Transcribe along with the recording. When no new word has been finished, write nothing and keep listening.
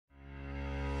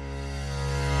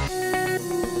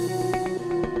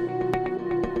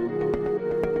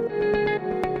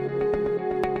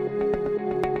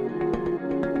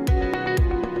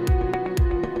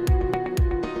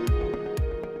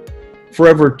For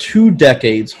over 2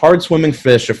 decades, hard swimming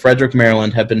fish of Frederick,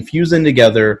 Maryland have been fusing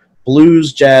together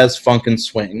blues, jazz, funk, and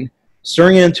swing,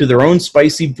 stirring it into their own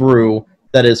spicy brew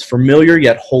that is familiar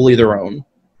yet wholly their own.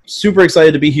 Super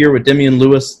excited to be here with Damian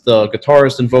Lewis, the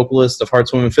guitarist and vocalist of Hard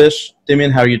Swimming Fish. Damian,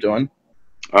 how are you doing?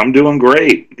 I'm doing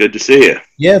great. Good to see you.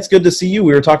 Yeah, it's good to see you.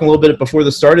 We were talking a little bit before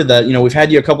this started that, we've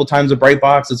had you a couple times at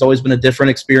Brightbox. It's always been a different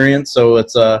experience, so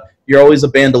you're always a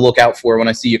band to look out for when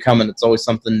I see you coming. It's always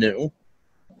something new.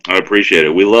 I appreciate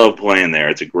it. We love playing there.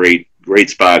 It's a great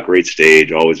spot, great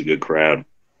stage, always a good crowd.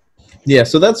 Yeah,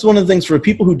 so that's one of the things for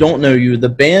people who don't know you. The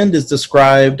band is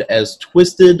described as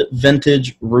twisted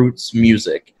vintage roots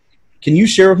music. Can you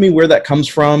share with me where that comes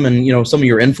from and, some of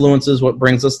your influences, what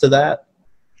brings us to that?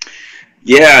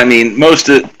 Yeah, I mean, most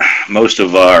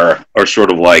of our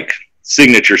sort of like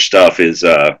signature stuff is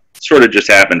sort of just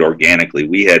happened organically.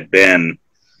 We had been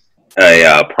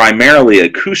a primarily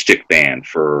acoustic band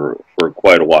for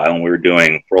quite a while, and we were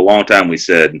doing, for a long time, we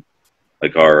said,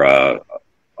 like our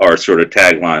sort of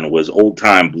tagline was old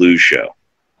time blues show.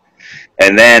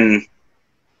 And then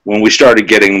when we started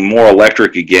getting more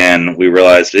electric again, we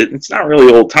realized it's not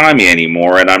really old timey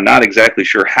anymore, and I'm not exactly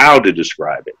sure how to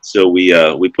describe it. So we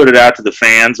put it out to the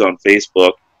fans on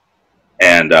Facebook,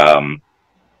 and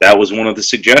that was one of the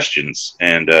suggestions.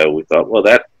 And we thought, well,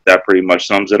 that pretty much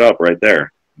sums it up right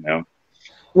there.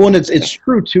 Well, and it's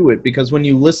true to it, because when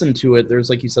you listen to it, there's,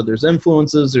 like you said, there's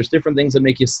influences, there's different things that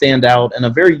make you stand out in a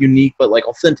very unique but like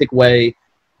authentic way.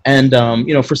 And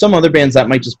for some other bands that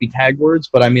might just be tag words,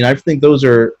 but I mean, I think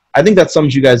that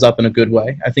sums you guys up in a good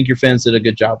way. I think your fans did a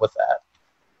good job with that.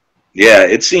 Yeah,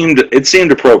 it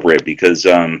seemed appropriate because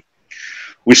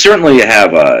we certainly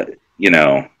have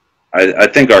I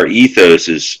think our ethos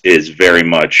is very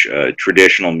much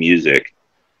traditional music,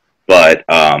 but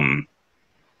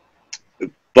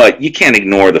you can't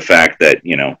ignore the fact that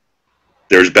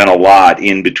there's been a lot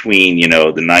in between the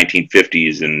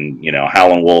 1950s and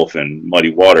Howlin' Wolf and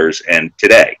Muddy Waters and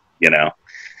today,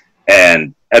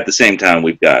 and at the same time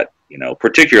we've got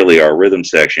particularly our rhythm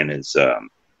section is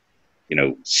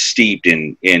steeped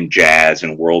in jazz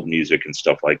and world music and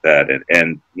stuff like that,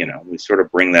 and we sort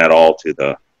of bring that all to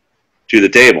the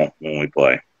table when we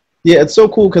play. Yeah, it's so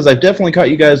cool because I've definitely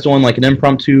caught you guys doing like an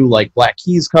impromptu like Black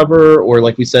Keys cover, or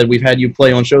like we said, we've had you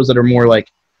play on shows that are more like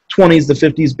 20s to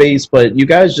 50s bass, but you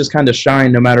guys just kind of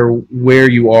shine no matter where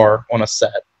you are on a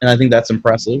set, and I think that's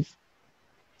impressive.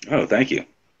 Oh, thank you.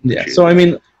 Yeah, so I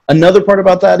mean, another part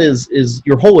about that is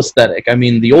your whole aesthetic. I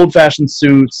mean, the old-fashioned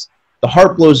suits, the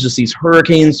harp blows just these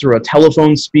hurricanes through a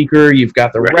telephone speaker, you've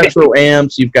got the retro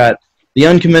amps, you've got the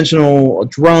unconventional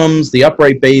drums, the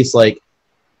upright bass, like,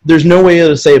 there's no way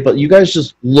to say it, but you guys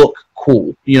just look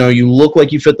cool. You look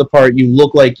like you fit the part. You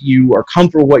look like you are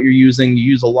comfortable with what you're using. You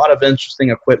use a lot of interesting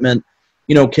equipment.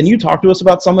 Can you talk to us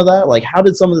about some of that? Like, how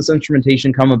did some of this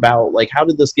instrumentation come about? Like, how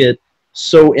did this get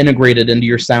so integrated into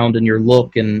your sound and your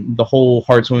look and the whole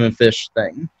Hard Swimming Fish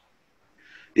thing?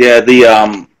 Yeah,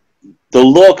 the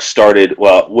look started,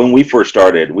 well, when we first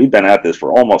started, we've been at this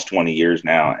for almost 20 years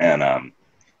now, and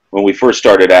when we first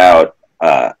started out,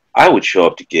 I would show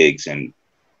up to gigs and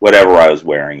whatever I was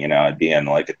wearing, I'd be in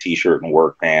like a t-shirt and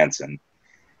work pants, and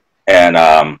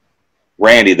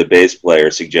Randy, the bass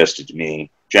player, suggested to me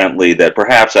gently that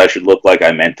perhaps I should look like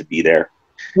I meant to be there.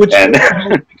 Which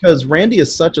because Randy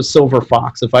is such a silver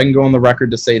fox, if I can go on the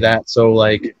record to say that. So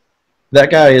like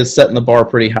that guy is setting the bar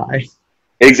pretty high.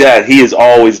 Exactly. He is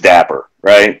always dapper,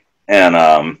 right?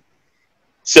 And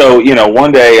so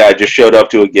one day I just showed up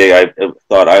to a gig. I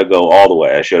thought I'd go all the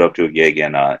way. I showed up to a gig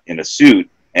in a suit.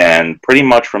 And pretty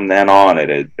much from then on, it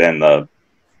had been the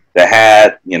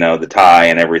hat, the tie,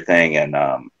 and everything, and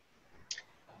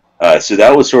so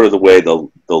that was sort of the way the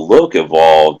look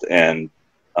evolved, and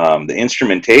the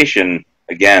instrumentation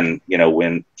again,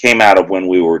 came out of when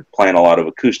we were playing a lot of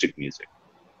acoustic music.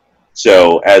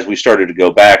 So as we started to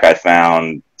go back, I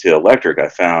found to electric, I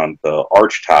found the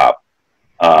arch top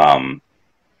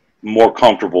more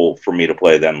comfortable for me to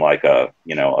play than like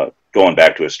going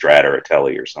back to a Strat or a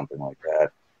Tele or something like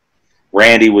that.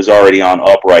 Randy was already on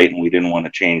upright, and we didn't want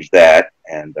to change that.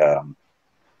 And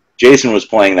Jason was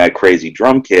playing that crazy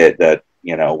drum kit that,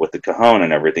 with the cajon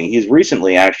and everything. He's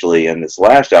recently, actually, in this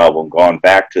last album, gone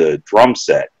back to drum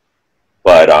set.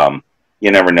 But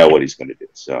you never know what he's going to do.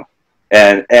 So,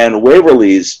 and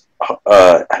Waverly's,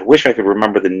 I wish I could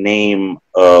remember the name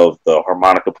of the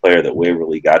harmonica player that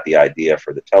Waverly got the idea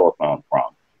for the telephone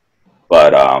from.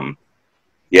 But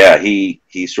yeah,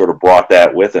 he sort of brought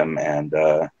that with him,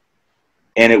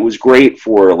 and it was great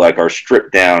for like our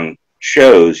stripped down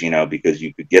shows, because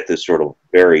you could get this sort of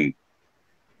very,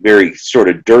 very sort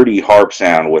of dirty harp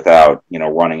sound without,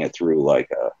 running it through like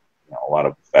a lot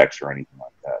of effects or anything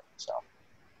like that. So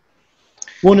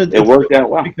well, it worked out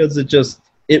well because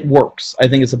it works. I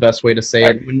think it's the best way to say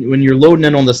it. When you're loading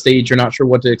in on the stage, you're not sure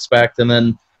what to expect, and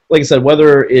then, like I said,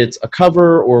 whether it's a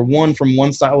cover or one from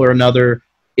one style or another,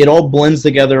 it all blends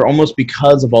together almost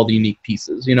because of all the unique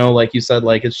pieces. You know, like you said,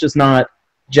 like it's just not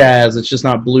jazz, it's just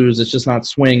not blues, it's just not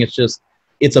swing.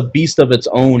 It's a beast of its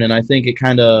own, and I think it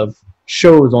kind of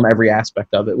shows on every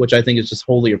aspect of it, which I think is just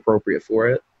wholly appropriate for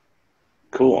it.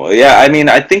 Cool. Yeah, I mean,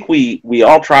 I think we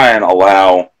all try and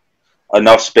allow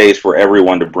enough space for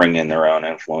everyone to bring in their own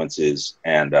influences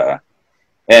and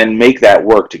make that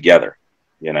work together,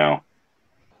 you know.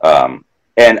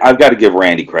 And I've got to give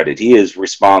Randy credit. He is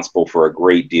responsible for a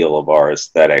great deal of our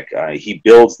aesthetic. He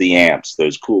builds the amps,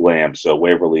 those cool amps, so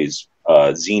Waverly's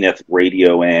Zenith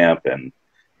radio amp and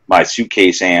my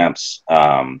suitcase amps.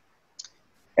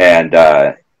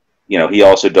 You know, he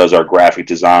also does our graphic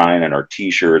design and our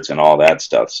T-shirts and all that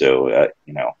stuff. So,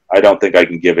 you know, I don't think I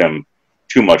can give him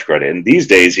too much credit. And these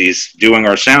days, he's doing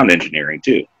our sound engineering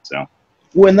too. So,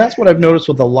 well, and that's what I've noticed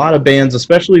with a lot of bands,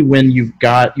 especially when you've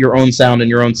got your own sound and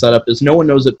your own setup, is no one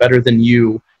knows it better than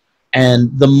you.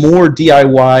 And the more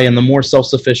DIY and the more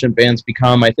self-sufficient bands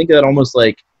become, I think that almost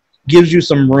like gives you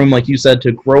some room, like you said,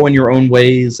 to grow in your own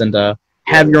ways and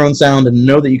have your own sound and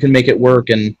know that you can make it work.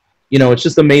 And you know, it's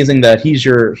just amazing that he's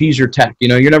your tech. You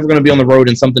know, you're never going to be on the road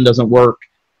and something doesn't work.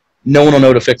 No one will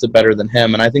know to fix it better than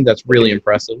him, and I think that's really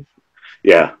impressive.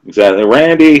 Yeah, exactly.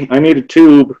 Randy, I need a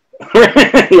tube.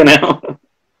 You know?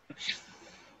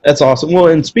 That's awesome. Well,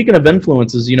 and speaking of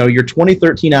influences, you know, your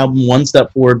 2013 album, One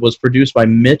Step Forward, was produced by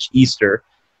Mitch Easter,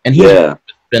 and he's worked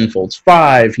with Ben Folds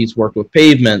 5, he's worked with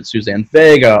Pavement, Suzanne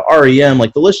Vega, REM,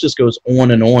 like the list just goes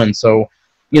on and on. So,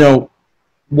 you know,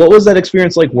 what was that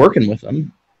experience like working with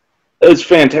him? It was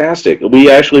fantastic. We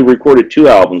actually recorded 2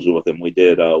 albums with him. We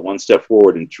did One Step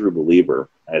Forward and True Believer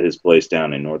at his place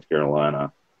down in North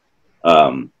Carolina.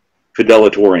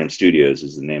 Fidelatorium Studios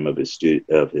is the name of his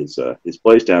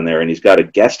place down there, and he's got a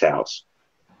guest house.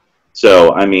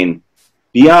 So, I mean,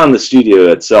 beyond the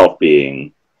studio itself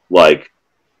being like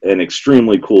an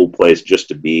extremely cool place just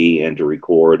to be and to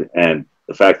record, and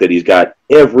the fact that he's got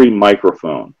every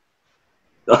microphone.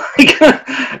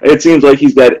 It seems like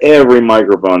he's got every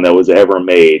microphone that was ever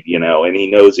made, you know, and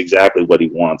he knows exactly what he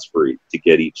wants to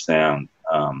get each sound.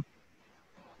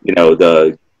 You know,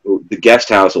 the guest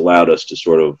house allowed us to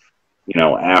sort of, you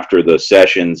know, after the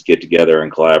sessions, get together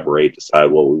and collaborate, decide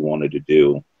what we wanted to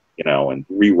do, you know, and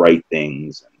rewrite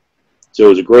things. So it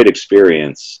was a great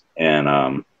experience,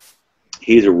 and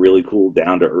he's a really cool,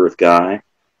 down-to-earth guy.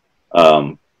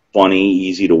 Funny,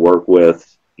 easy to work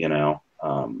with, you know.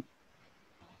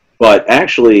 But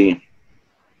actually,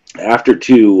 after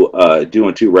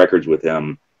doing 2 records with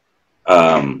him,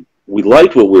 we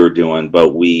liked what we were doing, but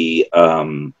we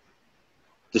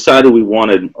decided we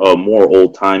wanted a more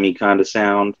old-timey kind of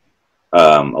sound,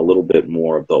 a little bit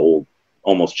more of the old,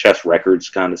 almost Chess Records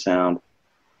kind of sound.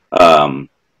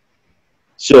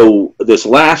 So this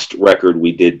last record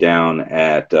we did down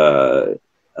at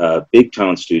Big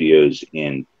Tone Studios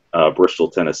in Bristol,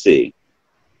 Tennessee,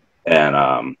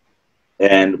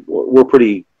 and we're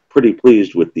pretty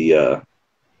pleased with the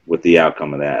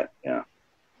outcome of that. Yeah,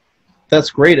 that's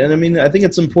great. And I mean, I think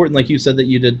it's important, like you said, that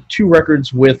you did 2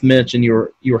 records with Mitch, and you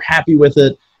were happy with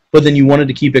it, but then you wanted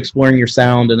to keep exploring your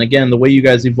sound. And again, the way you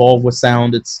guys evolve with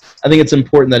sound, I think it's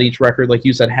important that each record, like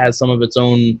you said, has some of its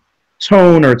own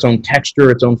tone or its own texture,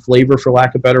 its own flavor, for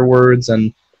lack of better words.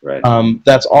 And right.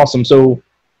 That's awesome. So,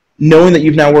 knowing that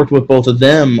you've now worked with both of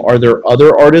them, are there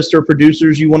other artists or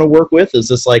producers you want to work with? Is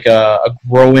this like a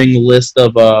growing list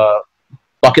of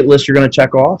bucket list you're going to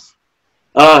check off?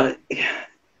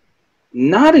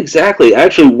 Not exactly.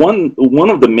 Actually, one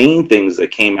of the main things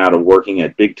that came out of working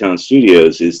at Big Tone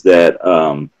Studios is that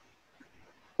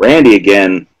Randy,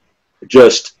 again,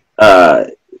 just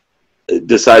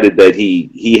decided that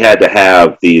he had to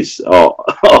have these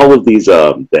all of these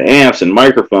the amps and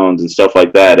microphones and stuff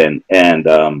like that, and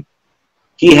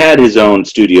he had his own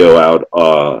studio out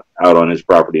on his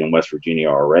property in West Virginia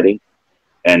already,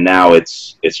 and now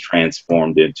it's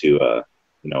transformed into a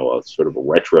sort of a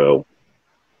retro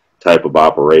type of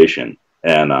operation.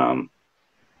 And I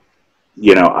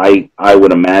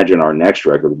would imagine our next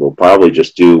record will probably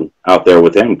just do out there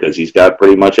with him, because he's got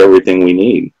pretty much everything we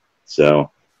need. So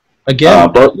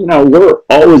again, but we're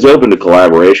always open to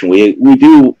collaboration. We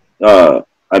do. I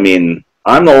mean,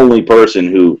 I'm the only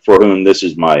person for whom this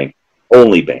is my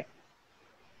only band.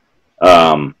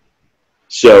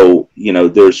 So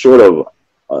there's sort of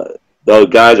the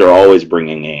guys are always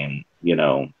bringing in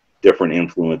different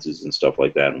influences and stuff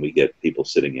like that, and we get people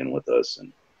sitting in with us,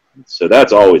 and so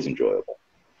that's always enjoyable.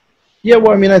 Yeah,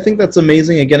 well, I mean, I think that's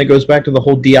amazing. Again, it goes back to the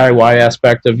whole DIY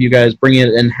aspect of you guys bringing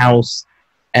it in-house.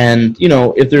 And, you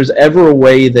know, if there's ever a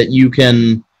way that you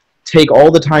can take all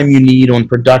the time you need on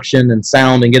production and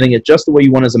sound and getting it just the way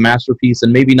you want as a masterpiece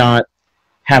and maybe not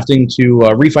having to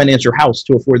refinance your house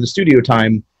to afford the studio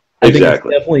time, I think it's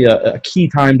definitely a key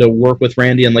time to work with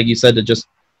Randy. And like you said, to just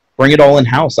bring it all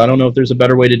in-house. I don't know if there's a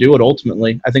better way to do it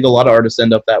ultimately. I think a lot of artists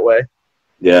end up that way.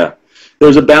 Yeah.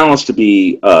 There's a balance to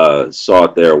be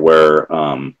sought there where,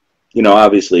 you know,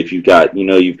 obviously if you've got, you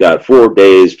know, you've got 4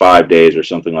 days, 5 days or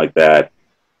something like that,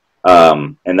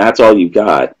 and that's all you've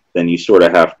got, then you sort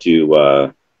of have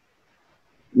to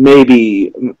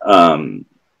maybe, you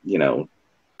know,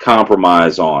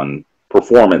 compromise on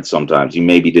performance sometimes. You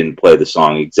maybe didn't play the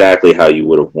song exactly how you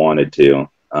would have wanted to,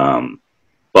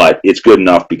 but it's good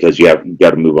enough because you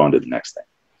got to move on to the next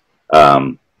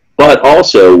thing. But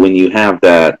also, when you have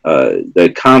that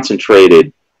the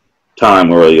concentrated time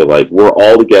where you're like, we're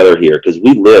all together here, because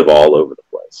we live all over the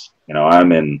place. You know,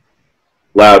 I'm in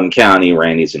Loudoun County,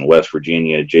 Randy's in West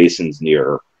Virginia, Jason's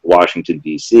near Washington,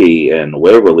 D.C., and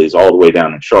Waverly's all the way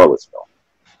down in Charlottesville.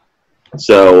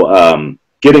 So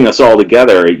getting us all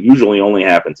together, it usually only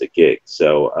happens at gigs.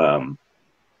 So,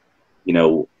 you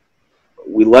know,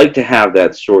 we like to have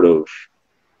that sort of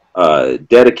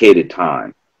dedicated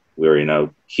time where, you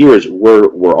know,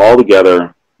 we're all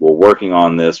together, we're working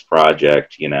on this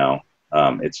project, you know.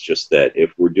 It's just that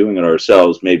if we're doing it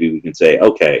ourselves, maybe we can say,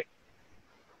 okay,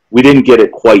 we didn't get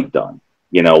it quite done.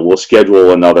 You know, we'll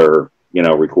schedule another, you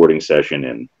know, recording session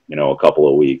in, you know, a couple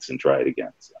of weeks and try it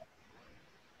again. So.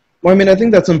 Well, I mean, I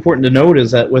think that's important to note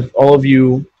is that with all of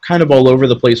you kind of all over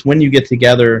the place, when you get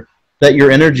together, that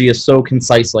your energy is so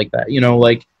concise like that. You know,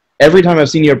 like every time I've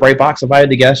seen you at Bright Box, if I had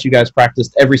to guess, you guys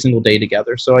practiced every single day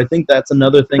together. So I think that's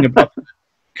another thing about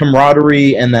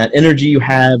camaraderie and that energy you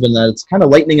have, and that it's kind of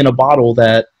lightning in a bottle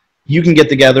that you can get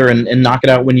together and knock it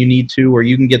out when you need to, or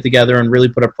you can get together and really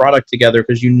put a product together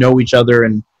because you know each other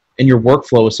and your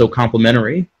workflow is so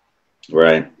complementary.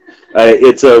 Right.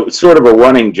 It's a sort of a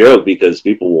running joke because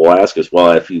people will ask us,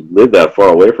 well, if you live that far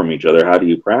away from each other, how do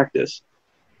you practice?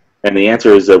 And the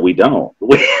answer is that we don't. You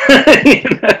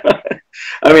know?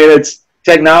 I mean, it's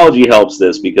technology helps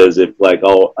this because if like,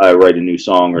 oh, I write a new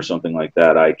song or something like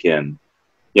that, I can,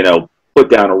 you know, put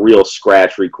down a real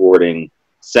scratch recording,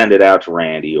 send it out to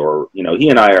Randy, or, you know, he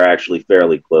and I are actually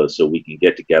fairly close, so we can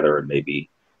get together and maybe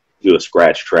do a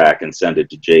scratch track and send it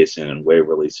to Jason and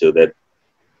Waverly so that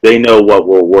they know what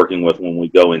we're working with when we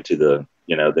go into the,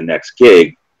 you know, the next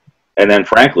gig. And then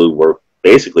frankly, we're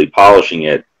basically polishing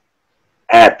it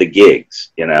at the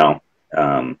gigs, you know.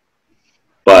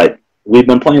 But we've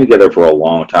been playing together for a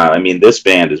long time. I mean, this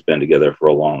band has been together for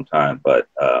a long time, but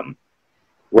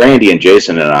Randy and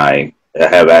Jason and I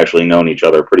have actually known each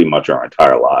other pretty much our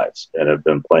entire lives and have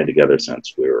been playing together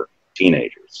since we were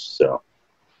teenagers. So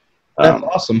that's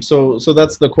awesome. So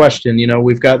that's the question. You know,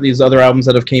 we've got these other albums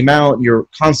that have came out. You're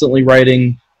constantly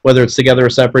writing, whether it's together or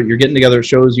separate. You're getting together at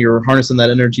shows. You're harnessing that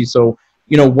energy. So,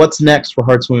 you know, what's next for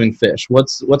Heart Swimming Fish?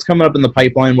 What's coming up in the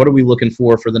pipeline? What are we looking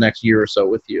for the next year or so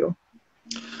with you?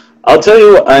 I'll tell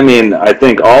you. I mean, I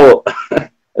think all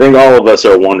of us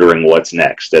are wondering what's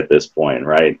next at this point,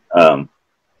 right?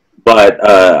 But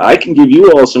I can give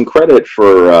you all some credit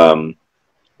for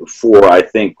I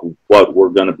think what we're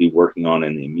going to be working on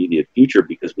in the immediate future,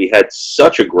 because we had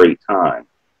such a great time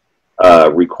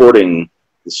recording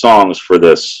the songs for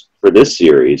this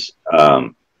series,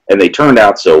 and they turned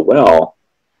out so well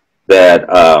that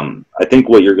I think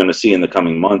what you're going to see in the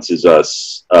coming months is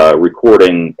us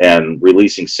recording and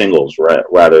releasing singles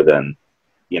rather than,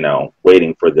 you know,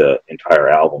 waiting for the entire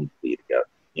album to be together,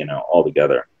 you know, all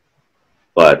together.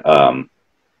 But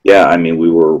yeah, I mean,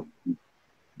 we were,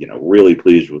 you know, really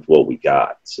pleased with what we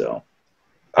got. So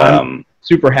I'm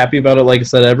super happy about it. Like I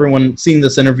said, everyone seeing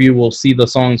this interview will see the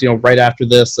songs, you know, right after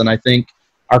this, and I think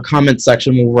our comment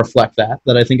section will reflect that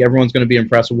I think everyone's going to be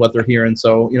impressed with what they're hearing.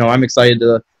 So, you know, I'm excited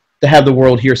to have the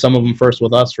world hear some of them first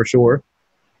with us for sure.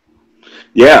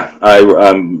 Yeah,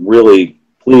 I'm really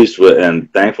pleased with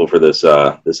and thankful for this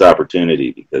this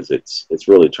opportunity, because it's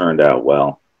really turned out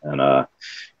well. And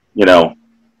you know,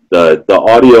 the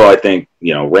audio, I think,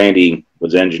 you know, Randy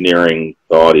was engineering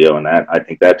the audio, and that I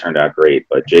think that turned out great.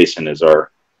 But Jason is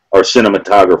our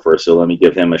cinematographer, so let me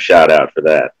give him a shout out for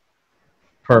that.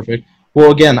 Perfect.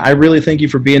 Well, again, I really thank you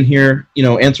for being here, you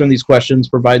know, answering these questions,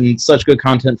 providing such good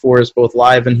content for us, both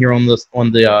live and here on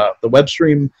the web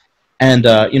stream. And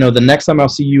you know, the next time I'll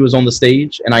see you is on the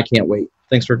stage, and I can't wait.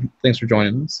 Thanks for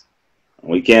joining us.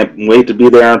 We can't wait to be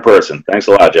there in person. Thanks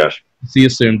a lot, Josh. See you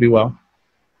soon. Be well.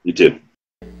 You too.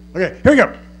 Okay, here we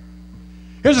go.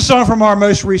 Here's a song from our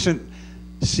most recent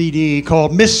CD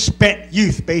called Misspent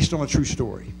Youth, based on a true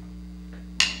story.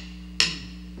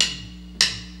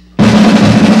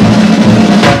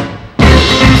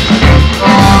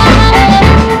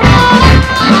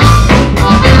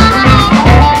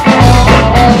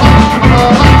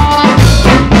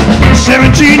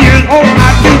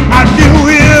 I do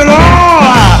it all.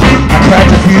 I cracked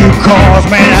a few cars,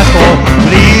 man, that's gonna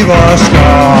leave a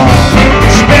scar.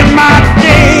 Spend my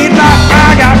days like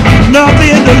I got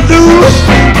nothing to lose.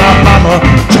 My mama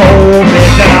told me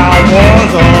that I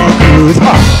was on cruise.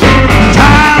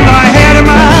 Time I had in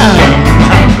mind,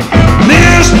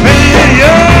 misspent years,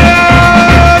 yeah.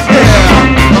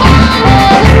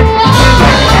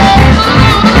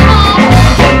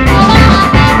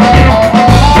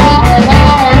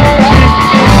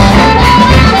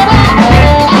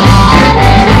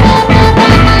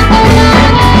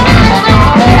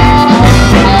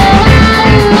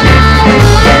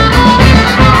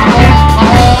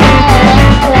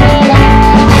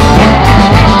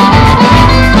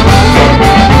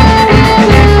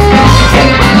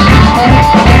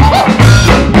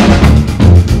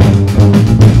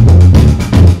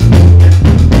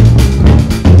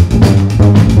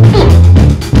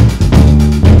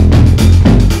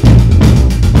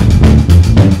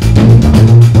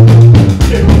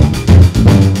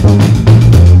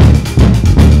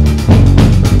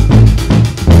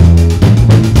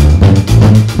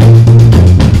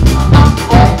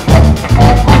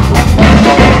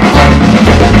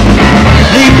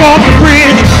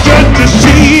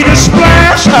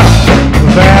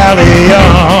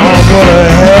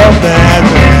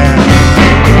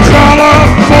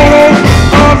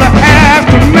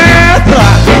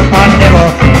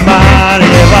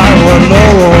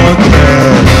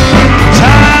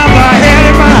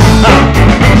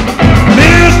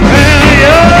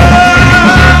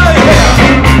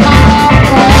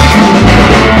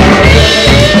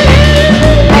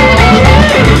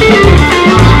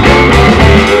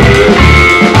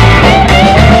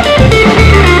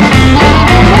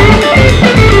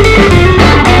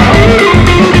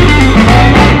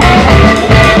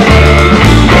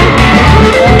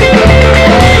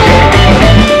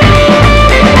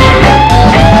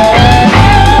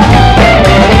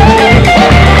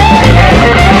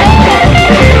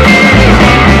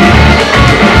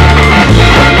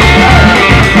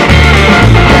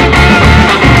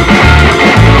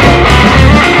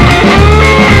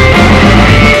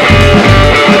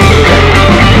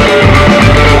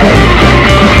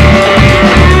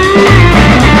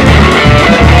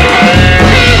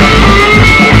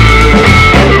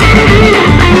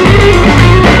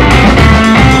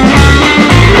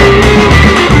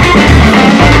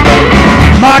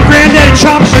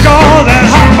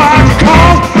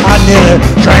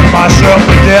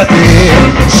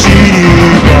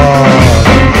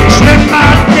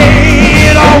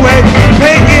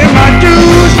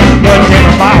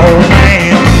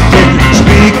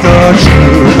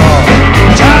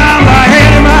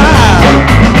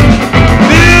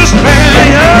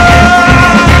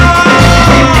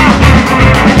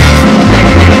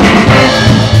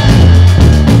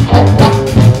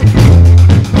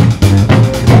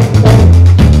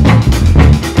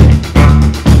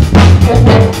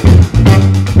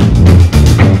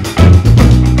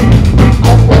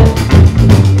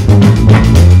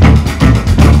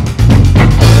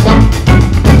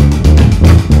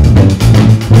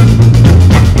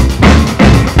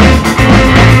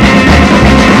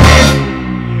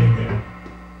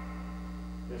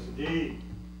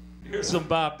 Some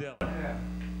Bob Dylan. Yeah.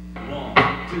 1,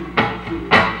 2,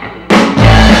 3.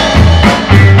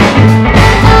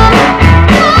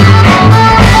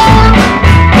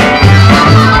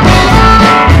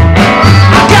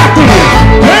 I got the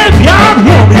graveyard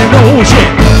woman, you know she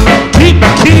keep my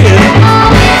kid.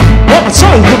 Want my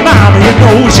soul for mama, you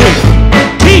know she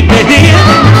keep me here.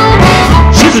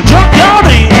 She's a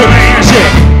junkyard angel and she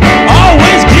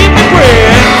always keep me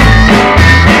bread.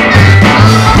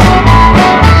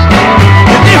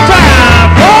 If I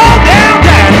fall down,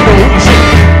 daddy,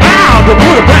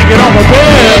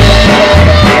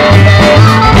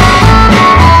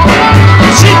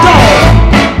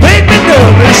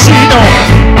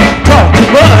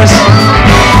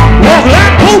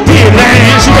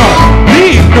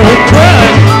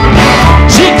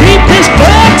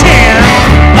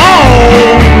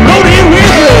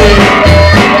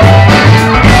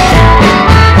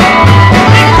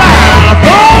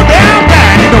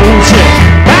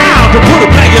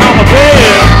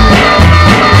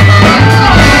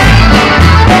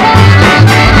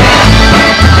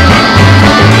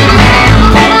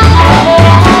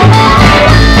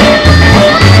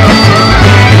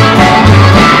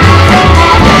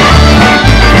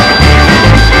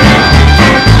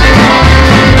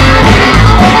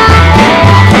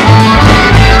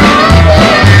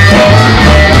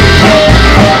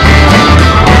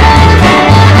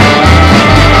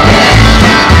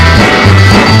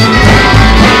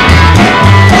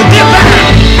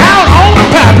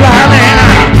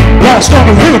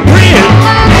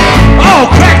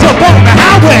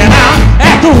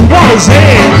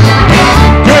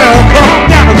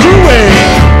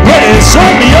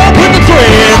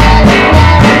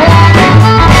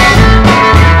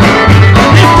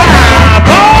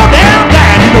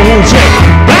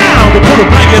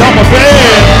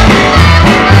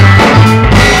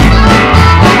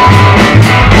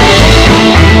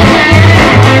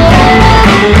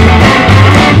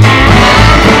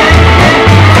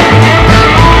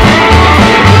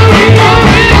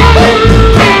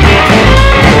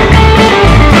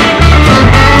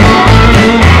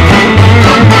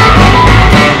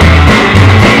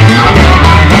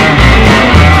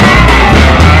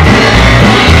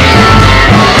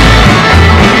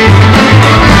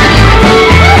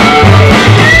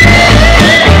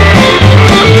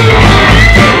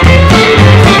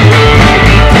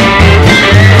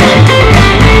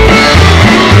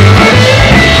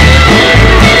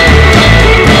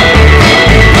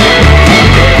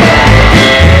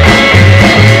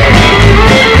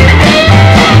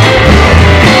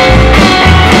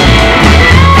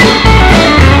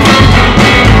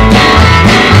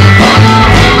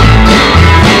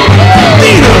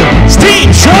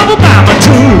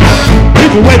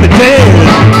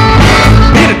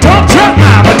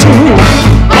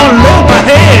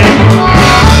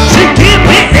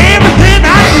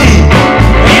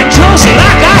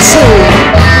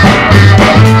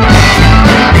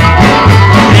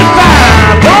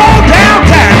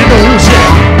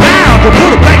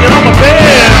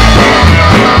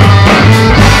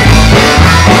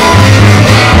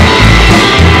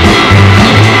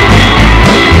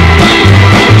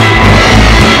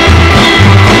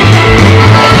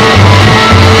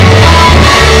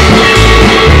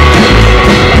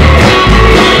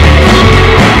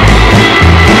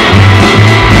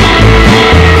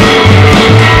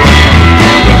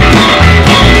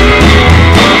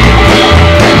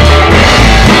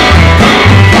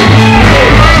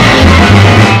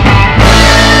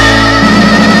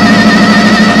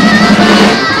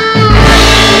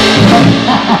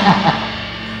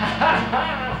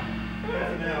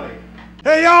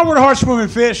 George Swimmin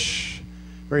Fish.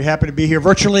 Very happy to be here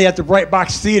virtually at the Bright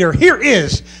Box Theater. Here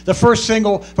is the first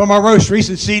single from our most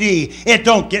recent CD. It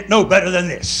don't get no better than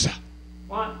this.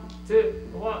 1, 2,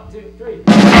 1, 2, 3.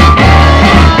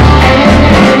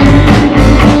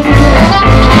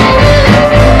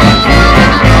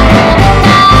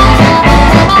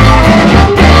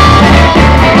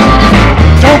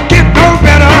 Don't get no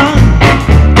better.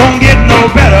 Don't get no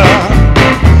better.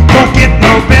 Don't get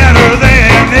no better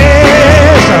than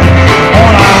this.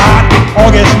 On a hot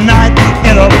August night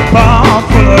in a bar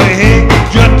full of hate,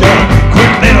 just a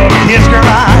quick little kiss, girl.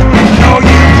 I know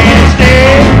you can't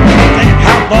stay. Think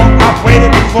how long I've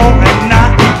waited for a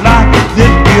night like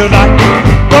this. Feel like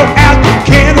go out the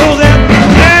candles and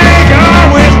make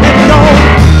a wish. It don't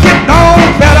get no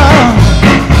better.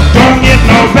 Don't get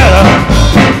no better.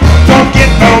 Don't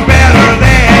get no better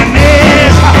than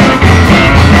this.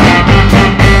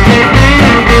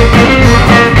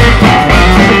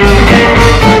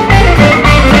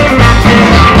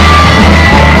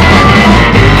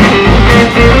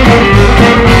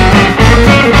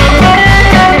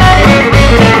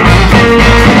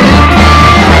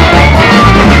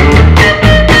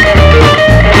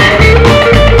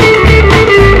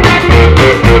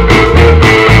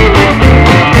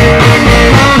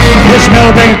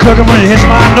 Smell bacon cooking when it hits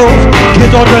my nose.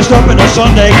 Kids all dressed up in their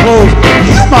Sunday clothes.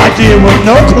 You might deal with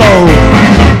no clothes.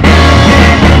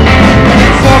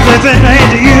 Funky thing I ain't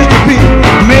they used to be.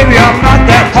 Maybe I'm not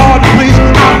that hard to please.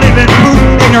 I'm living proof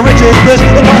in the richest bliss.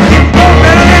 It don't get no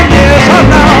better than this. Oh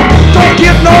no, don't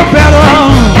get no better.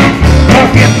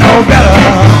 Don't get no better.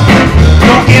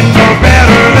 Don't get no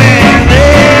better than this.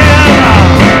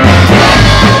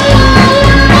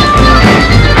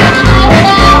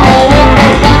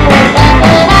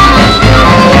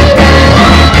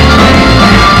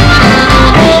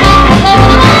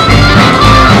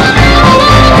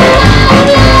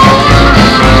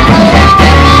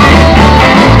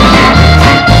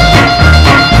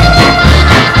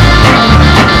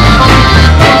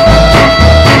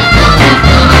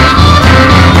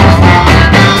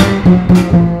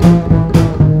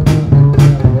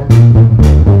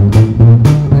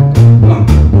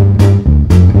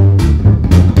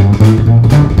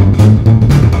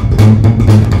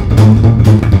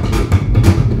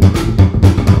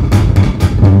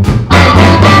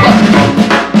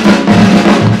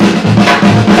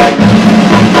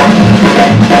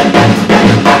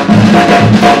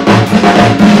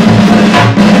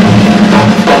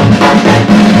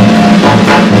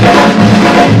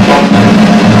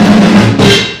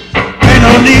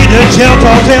 Tell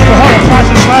tall tales of how the price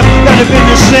is sliced, got the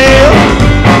business sale.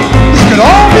 This could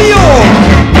all be yours.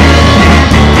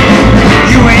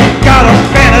 You ain't gotta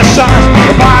fantasize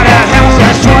about that house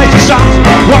that's twice the size.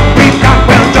 What we've got,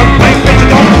 well, just plain things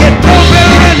don't get no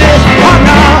better than this. Oh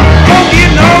no, don't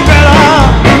get no better.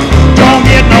 Don't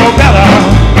get no better.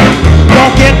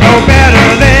 Don't get no better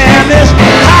than this.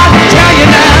 I tell you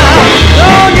now,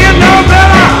 don't get no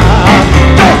better.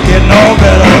 Don't get no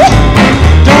better.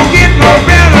 Don't get no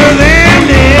better than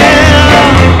this.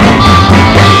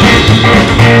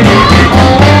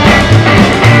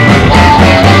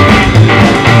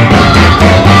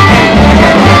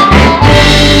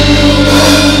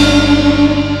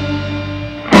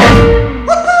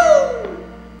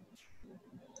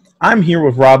 I'm here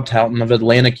with Rob Talton of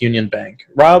Atlantic Union Bank.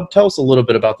 Rob, tell us a little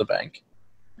bit about the bank.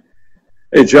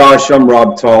 Hey Josh, I'm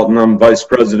Rob Talton. I'm Vice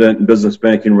President and Business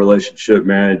Banking Relationship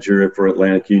Manager for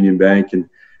Atlantic Union Bank, and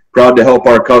proud to help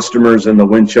our customers in the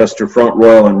Winchester, Front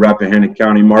Royal, and Rappahannock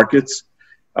County markets.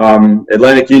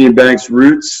 Atlantic Union Bank's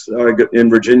roots in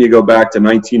Virginia go back to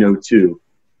 1902.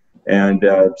 And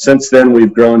since then,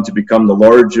 we've grown to become the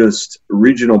largest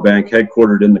regional bank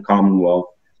headquartered in the Commonwealth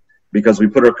because we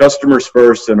put our customers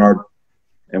first and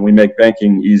we make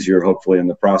banking easier, hopefully, in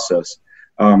the process.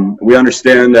 We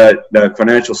understand that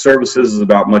financial services is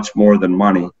about much more than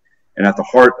money. And at the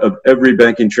heart of every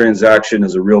banking transaction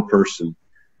is a real person,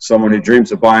 someone who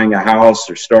dreams of buying a house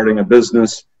or starting a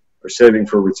business or saving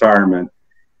for retirement.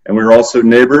 And we're also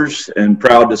neighbors and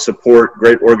proud to support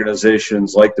great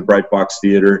organizations like the Bright Box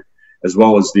Theater, as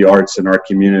well as the arts in our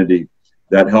community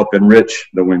that help enrich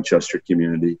the Winchester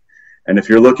community. And if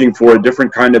you're looking for a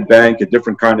different kind of bank, a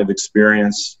different kind of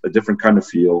experience, a different kind of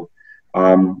feel,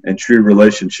 and true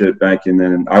relationship banking,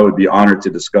 then I would be honored to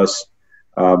discuss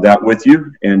that with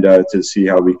you and to see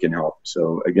how we can help.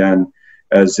 So again,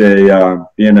 as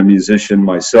being a musician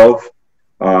myself,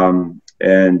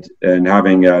 and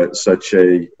having such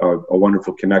a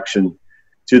wonderful connection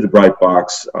to the Bright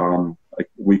Box,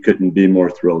 we couldn't be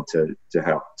more thrilled to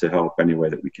help any way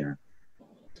that we can.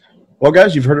 Well,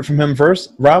 guys, you've heard it from him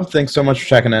first. Rob, thanks so much for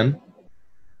checking in.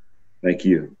 Thank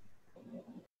you.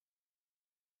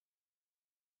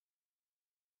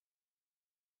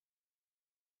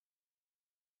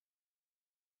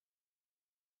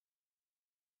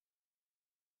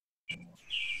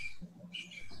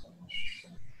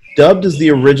 Dubbed as the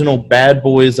original Bad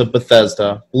Boys of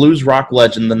Bethesda, blues rock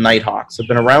legend the Nighthawks have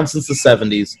been around since the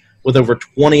 70s with over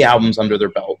 20 albums under their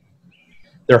belt.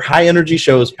 Their high-energy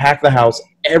shows pack the house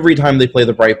every time they play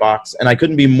the Bright Box, and I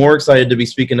couldn't be more excited to be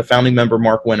speaking to founding member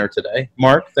Mark Winter today.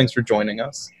 Mark, thanks for joining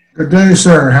us. Good day,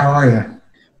 sir. How are you?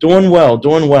 Doing well,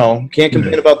 doing well. Can't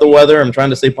complain about the weather. I'm trying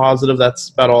to stay positive. That's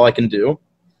about all I can do.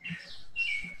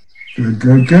 Good,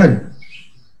 good, good.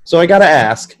 So I got to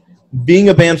ask, being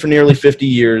a band for nearly 50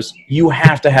 years, you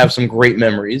have to have some great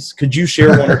memories. Could you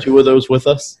share one or two of those with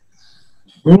us?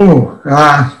 Ooh,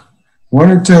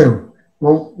 one or two.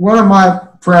 Well, one of my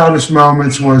proudest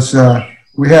moments was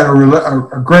we had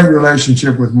a great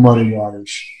relationship with Muddy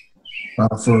Waters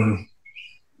for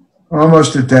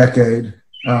almost a decade,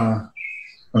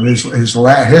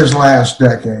 his last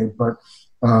decade. But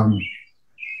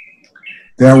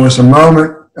there was a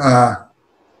moment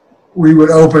we would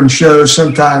open shows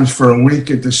sometimes for a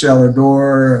week at the Cellar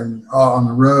Door and on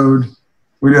the road.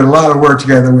 We did a lot of work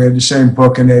together. We had the same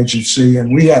booking agency,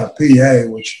 and we had a PA,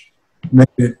 which made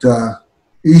it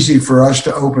easy for us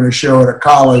to open a show at a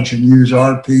college and use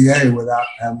our PA without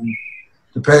having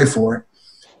to pay for it.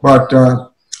 But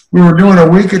we were doing a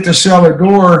week at the Cellar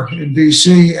Door in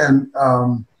D.C., and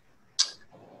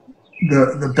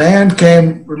the band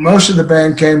came, most of the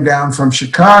band came down from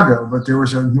Chicago, but there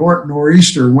was a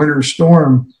nor'easter winter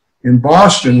storm in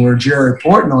Boston where Jerry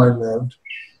Portnoy lived.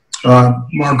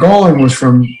 Margolin was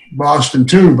from Boston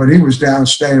too, but he was down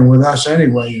staying with us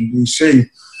anyway in D.C.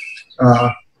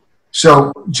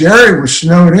 So Jerry was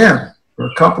snowed in for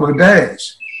a couple of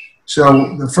days.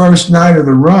 So the first night of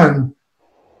the run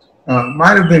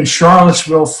might have been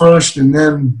Charlottesville first and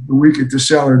then the week at the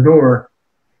Cellar Door.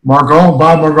 Bob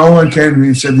Margolin came to me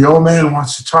and said, "The old man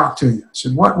wants to talk to you." I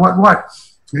said, what?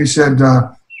 He said,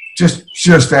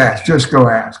 just ask, just go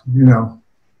ask. You know,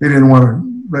 he didn't want to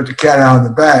let the cat out of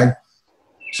the bag.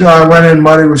 So I went in,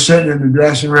 Muddy was sitting in the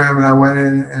dressing room, and I went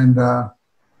in, and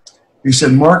he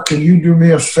said, "Mark, can you do me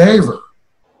a favor?"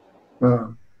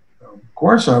 Of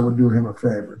course I would do him a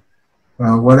favor.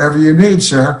 "Whatever you need,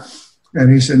 sir." And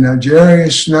he said, "Now Jerry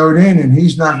is snowed in and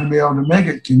he's not going to be able to make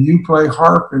it. Can you play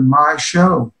harp in my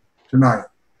show tonight?"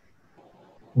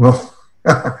 Well,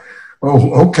 oh,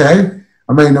 okay.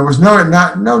 I mean, there was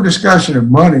no discussion of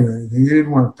money or anything. He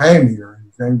didn't want to pay me or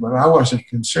anything, but I wasn't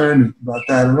concerned about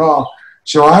that at all.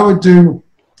 So I would do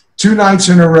 2 nights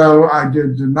in a row. I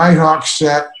did the Nighthawks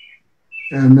set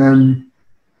and then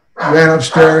ran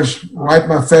upstairs, wiped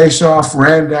my face off,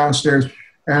 ran downstairs.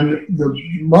 And the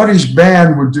Muddy's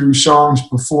band would do songs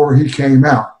before he came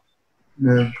out.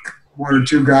 One or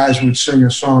two guys would sing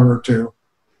a song or two.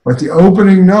 But the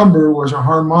opening number was a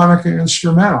harmonica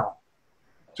instrumental.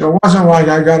 So it wasn't like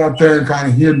I got up there and kind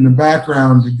of hid in the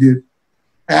background to get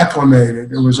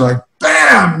acclimated. It was like,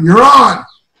 bam, you're on.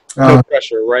 No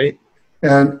pressure, right?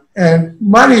 And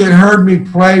Muddy had heard me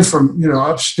play from,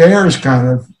 upstairs kind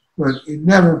of, but he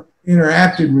never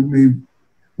interacted with me.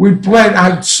 We'd played,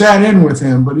 I'd sat in with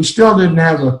him, but he still didn't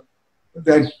have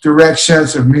that direct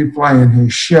sense of me playing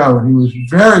his show. And he was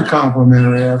very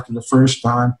complimentary after the first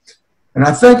time. And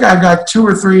I think I got 2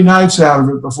 or 3 nights out of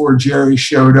it before Jerry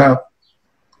showed up.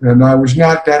 And I was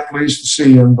not that pleased to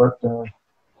see him, but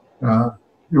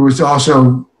it was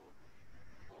also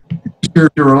easier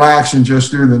to relax and just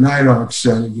do the Nighthawks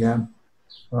set again.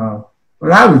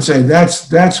 But I would say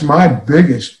that's my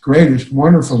biggest, greatest,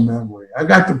 wonderful memory. I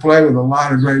got to play with a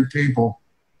lot of great people,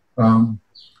 a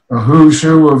who's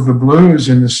who of the blues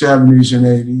in the 70s and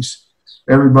 80s.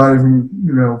 Everybody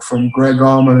from Greg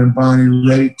Allman and Bonnie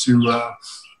Raitt to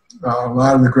a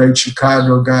lot of the great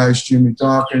Chicago guys, Jimmy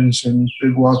Dawkins and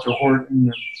Big Walter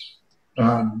Horton.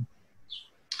 But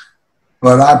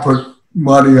I put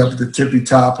Muddy up at the tippy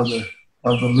top of the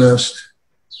list.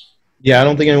 Yeah, I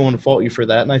don't think anyone would fault you for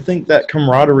that. And I think that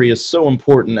camaraderie is so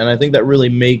important, and I think that really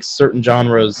makes certain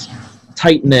genres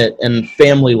tight-knit and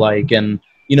family-like. And,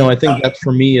 I think that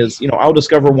for me is, I'll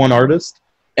discover one artist,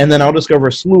 and then I'll discover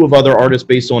a slew of other artists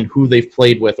based on who they've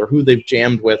played with or who they've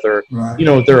jammed with or, right.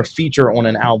 If they're a feature on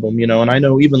an album, And I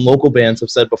know even local bands have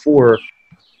said before,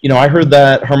 I heard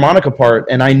that harmonica part,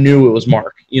 and I knew it was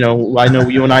Mark. I know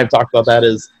you and I have talked about that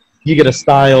is, you get a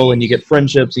style and you get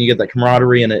friendships and you get that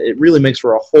camaraderie, and it really makes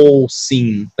for a whole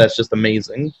scene that's just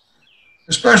amazing.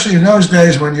 Especially in those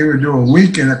days when you would do a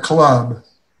week in a club.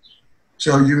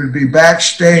 So you would be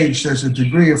backstage. There's a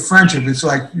degree of friendship. It's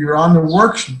like you're on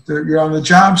the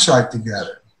job site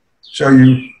together. So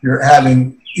you're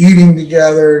eating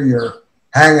together, you're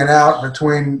hanging out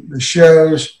between the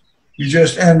shows. You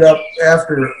just end up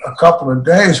after a couple of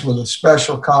days with a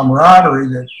special camaraderie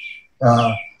that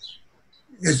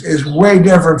is way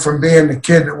different from being the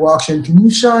kid that walks in, can you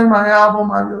sign my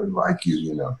album? I really like you,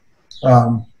 you know.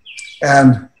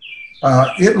 And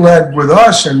it led with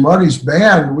us and Muddy's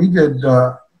band. We did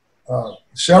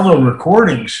several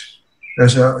recordings.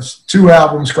 There's 2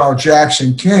 albums called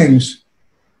Jackson Kings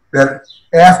that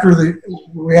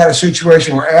we had a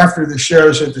situation where after the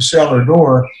shows at the cellar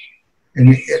door, and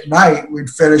at night we'd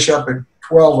finish up at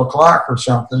 12 o'clock or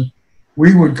something,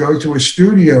 we would go to a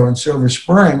studio in Silver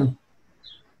Spring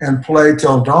and play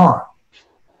till dawn.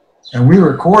 And we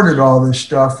recorded all this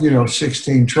stuff,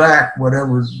 16 track,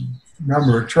 whatever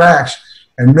number of tracks,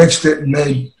 and mixed it and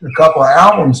made a couple of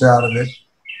albums out of it.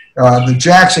 The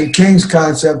Jackson Kings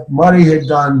concept, Muddy had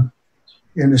done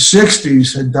in the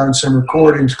 60s, had done some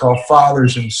recordings called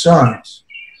Fathers and Sons,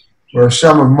 where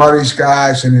some of Muddy's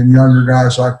guys and then younger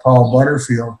guys like Paul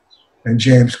Butterfield and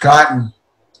James Cotton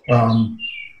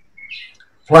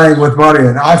playing with Muddy.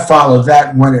 And I followed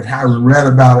that I read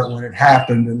about it when it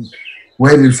happened and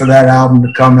waited for that album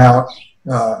to come out,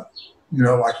 like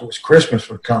it was Christmas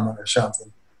was coming or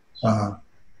something.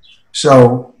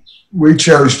 So we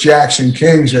chose Jackson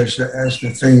Kings as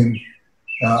the theme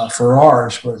for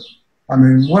ours. But I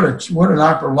mean, what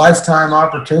an lifetime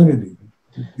opportunity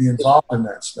to be involved in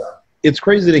that stuff. It's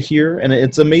crazy to hear, and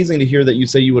it's amazing to hear that you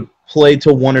say you would play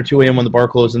till 1 or 2 a.m. when the bar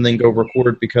closed and then go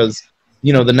record, because,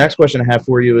 the next question I have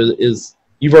for you is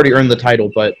you've already earned the title,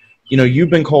 but, you've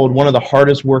been called one of the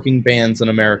hardest working bands in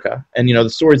America. And, the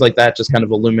stories like that just kind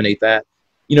of illuminate that.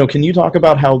 Can you talk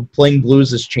about how playing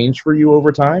blues has changed for you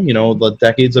over time, the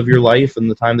decades of your life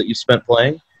and the time that you spent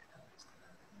playing?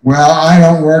 Well, I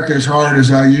don't work as hard as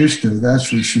I used to, that's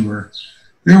for sure.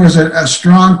 There was a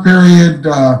strong period,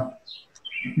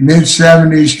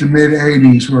 mid-'70s to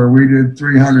mid-'80s, where we did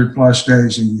 300-plus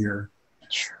days a year.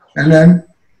 And then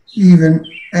even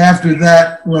after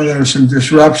that, well, there were some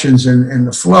disruptions in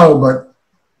the flow, but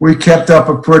we kept up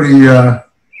a pretty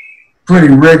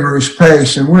rigorous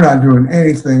pace, and we're not doing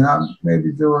anything. I'm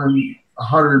maybe doing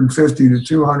 150 to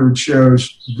 200 shows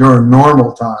during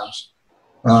normal times.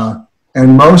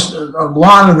 And a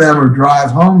lot of them are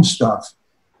drive home stuff.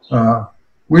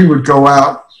 We would go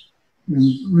out,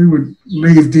 and we would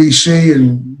leave D.C.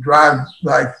 and drive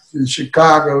like to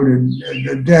Chicago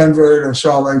to Denver to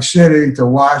Salt Lake City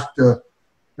to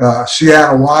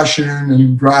Seattle, Washington,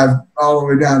 and drive all the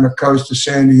way down the coast to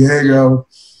San Diego,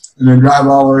 and then drive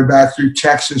all the way back through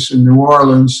Texas and New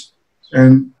Orleans,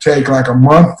 and take like a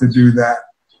month to do that.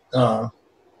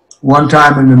 One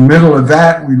time in the middle of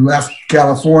that, we left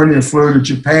California, flew to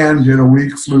Japan, did a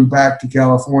week, flew back to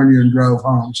California, and drove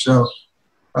home. So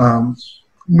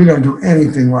we don't do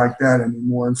anything like that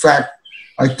anymore. In fact,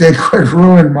 I think what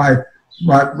ruined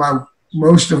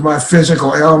most of my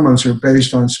physical ailments are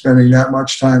based on spending that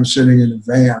much time sitting in a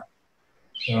van.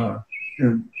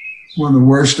 And one of the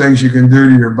worst things you can do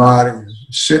to your body is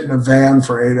sit in a van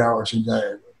for 8 hours a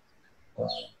day.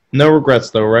 No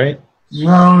regrets, though, right?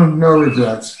 No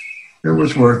regrets. It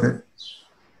was worth it.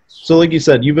 So like you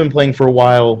said, you've been playing for a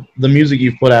while. The music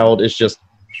you've put out is just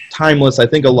timeless. I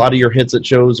think a lot of your hits at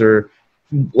shows are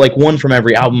like one from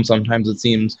every album sometimes, it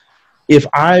seems. If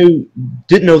I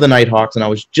didn't know the Nighthawks and I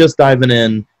was just diving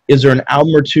in, is there an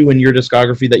album or two in your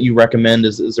discography that you recommend?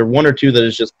 Is there one or two that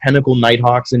is just pinnacle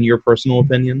Nighthawks in your personal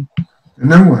opinion? The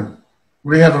new one.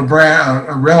 We have a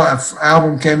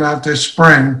album came out this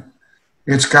spring.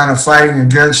 It's kind of fighting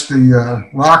against the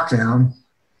lockdown,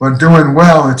 but doing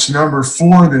well. It's number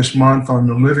 4 this month on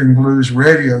the Living Blues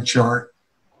radio chart,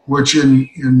 which in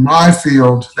my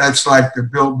field, that's like the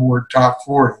Billboard Top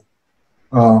 40.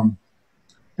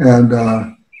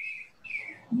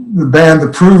 The band, The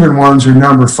Proven Ones, are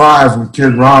number 5 with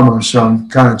Kid Ramos. So I'm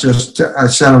kind of I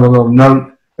sent him a little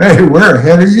note. Hey, we're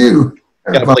ahead of you.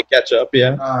 Got to play catch up,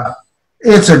 yeah.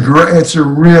 It's a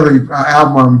really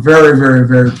album I'm very, very,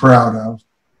 very proud of.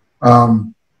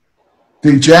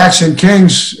 The Jackson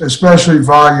Kings, especially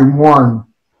Volume 1,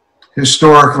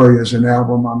 historically is an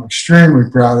album I'm extremely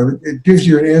proud of. It gives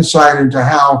you an insight into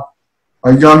how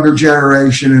a younger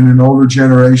generation and an older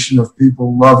generation of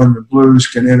people loving the blues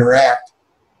can interact,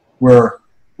 where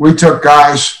we took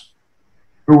guys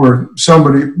who were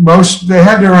they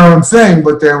had their own thing,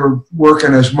 but they were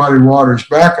working as Muddy Waters'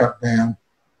 backup band,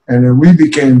 and then we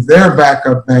became their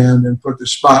backup band and put the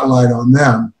spotlight on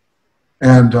them.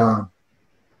 And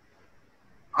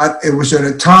it was at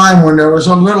a time when there was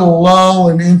a little lull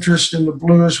in interest in the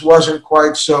blues, wasn't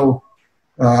quite so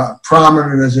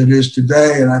prominent as it is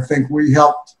today, and I think we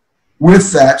helped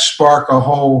with that spark a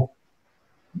whole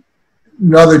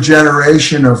another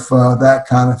generation of that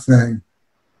kind of thing.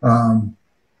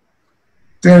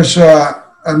 There's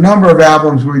a number of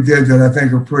albums we did that I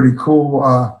think are pretty cool.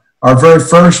 Our very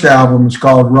first album is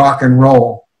called Rock and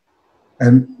Roll,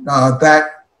 and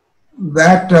that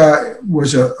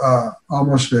was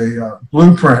almost a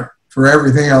blueprint for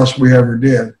everything else we ever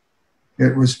did.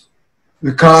 It was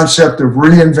the concept of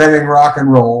reinventing rock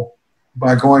and roll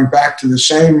by going back to the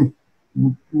same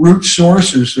root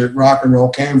sources that rock and roll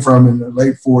came from in the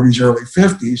late 40s, early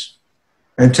 50s,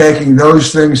 and taking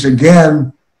those things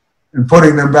again and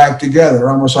putting them back together,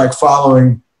 almost like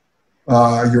following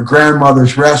your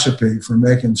grandmother's recipe for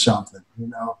making something, you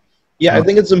know. Yeah, I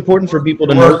think it's important for people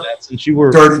to know that since you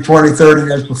were 30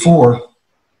 years before.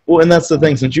 Well, and that's the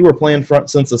thing. Since you were playing front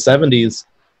since the 70s,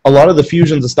 a lot of the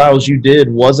fusions of styles you did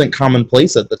wasn't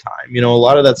commonplace at the time. You know, a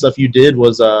lot of that stuff you did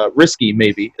was risky,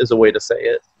 maybe, is a way to say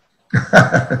it.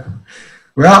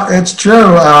 Well, it's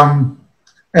true.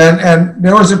 And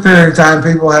there was a period of time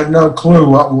people had no clue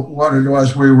what it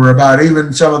was we were about.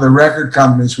 Even some of the record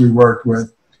companies we worked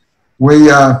with. We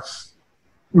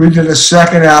did a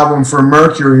second album for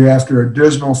Mercury after a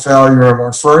dismal failure of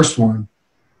our first one.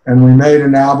 And we made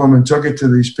an album and took it to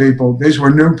these people. These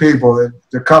were new people that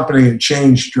the company had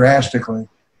changed drastically.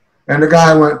 And the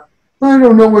guy went, I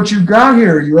don't know what you got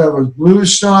here. You have a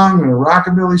blues song and a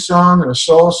rockabilly song and a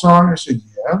soul song. I said,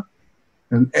 yeah.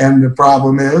 And the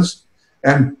problem is,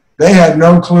 and they had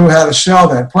no clue how to sell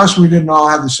that. Plus, we didn't all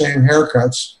have the same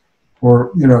haircuts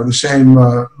or, you know, the same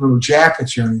little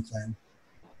jackets or anything.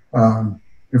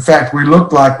 In fact, we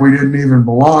looked like we didn't even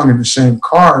belong in the same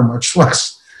car, much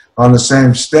less on the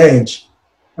same stage.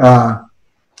 But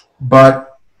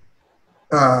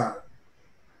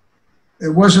it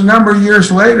was a number of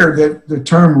years later that the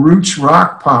term roots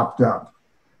rock popped up.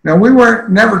 Now, we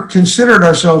never considered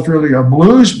ourselves really a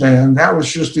blues band. That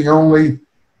was just the only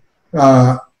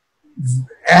avenue,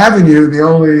 the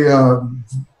only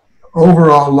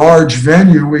overall large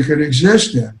venue we could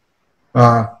exist in.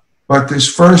 But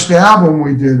this first album,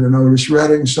 we did an Otis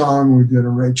Redding song, we did a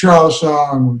Ray Charles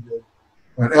song, we did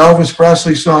an Elvis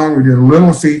Presley song, we did a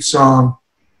Little Feat song,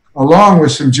 along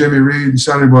with some Jimmy Reed and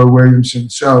Sonny Boy Williamson.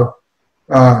 So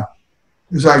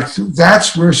it's like,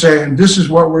 we're saying, this is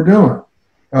what we're doing.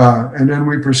 And then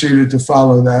we proceeded to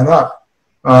follow that up.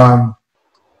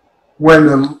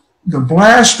 When the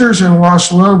Blasters and Los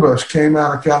Lobos came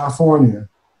out of California,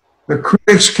 the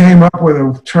critics came up with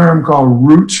a term called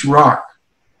roots rock,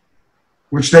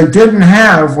 which they didn't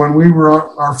have when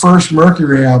our first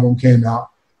Mercury album came out.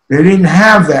 They didn't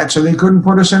have that, so they couldn't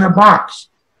put us in a box.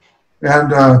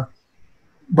 And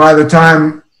by the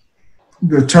time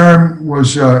the term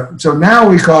was, so now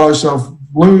we call ourselves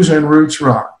blues and roots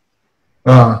rock.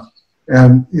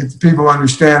 And people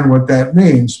understand what that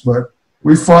means, but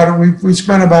we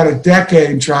spent about a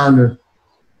decade trying to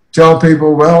tell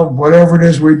people, well, whatever it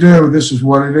is we do, this is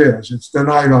what it is. It's the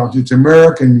Nighthawks. It's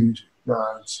American music.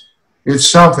 It's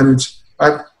something.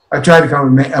 I tried to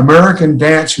call it American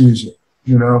dance music,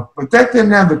 you know, but that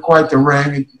didn't have quite the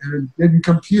ring, and it didn't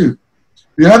compute.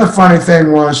 The other funny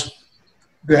thing was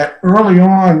that early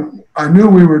on, I knew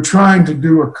we were trying to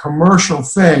do a commercial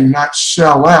thing, not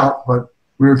sell out, but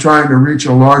we were trying to reach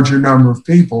a larger number of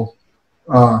people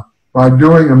by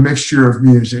doing a mixture of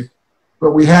music.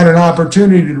 But we had an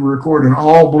opportunity to record an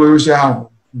all blues album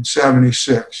in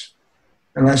 '76.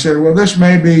 And I said, well,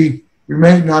 we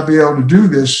may not be able to do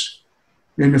this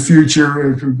in the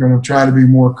future if we're going to try to be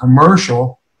more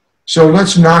commercial. So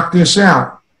let's knock this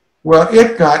out. Well,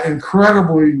 it got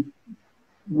incredibly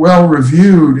well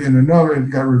reviewed it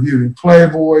got reviewed in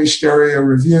Playboy, Stereo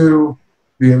Review,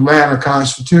 the Atlanta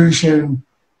Constitution,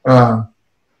 and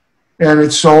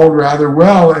it sold rather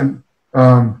well. And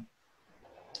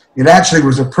it actually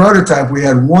was a prototype. We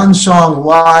had one song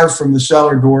live from the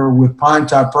cellar door with Pine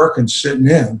Top Perkins sitting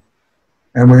in.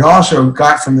 And we also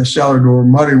got from the cellar door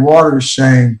Muddy Waters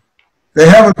saying, they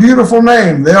have a beautiful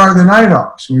name. They are the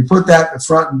Nighthawks. And we put that in the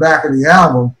front and back of the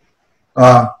album,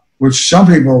 which some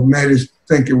people made us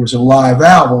think it was a live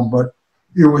album, but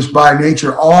it was by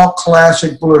nature all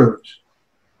classic blues.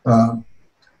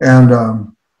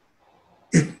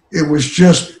 It was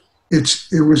just,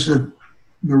 it was the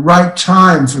right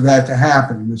time for that to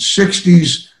happen. The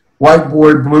 60s white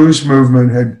boy blues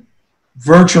movement had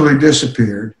virtually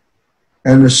disappeared.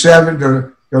 And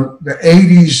the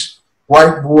 80s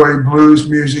white boy blues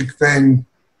music thing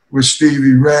with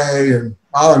Stevie Ray, and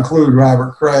I'll include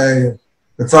Robert Cray, and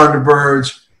the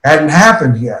Thunderbirds, hadn't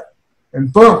happened yet.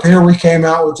 And boom, here we came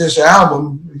out with this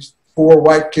album, these four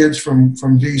white kids from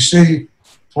D.C.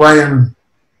 playing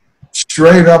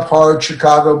straight up hard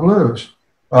Chicago blues.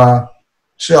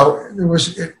 So it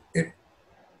was,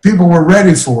 people were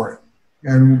ready for it,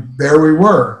 and there we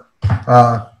were.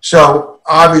 So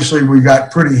obviously we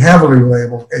got pretty heavily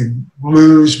labeled a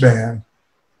blues band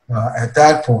at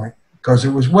that point, because it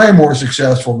was way more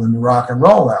successful than the rock and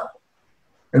roll album.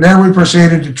 And then we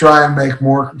proceeded to try and make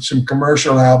some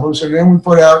commercial albums, and then we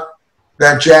put out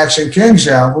that Jackson Kings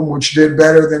album, which did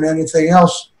better than anything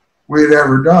else we had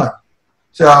ever done.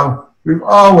 So we've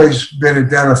always been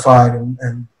identified,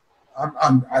 and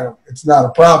it's not a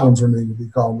problem for me to be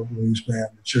called a blues band.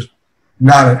 It's just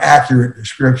not an accurate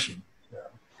description.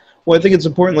 Well, I think it's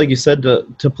important, like you said,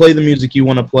 to play the music you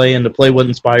want to play and to play what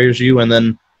inspires you, and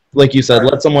then, like you said,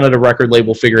 let someone at a record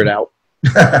label figure it out.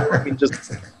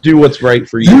 Just do what's right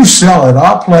for you. You sell it.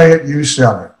 I'll play it. You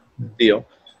sell it. Deal.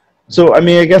 So, I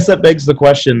mean, I guess that begs the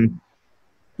question,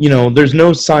 you know, there's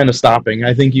no sign of stopping.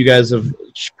 I think you guys have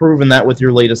proven that with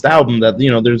your latest album, that,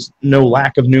 you know, there's no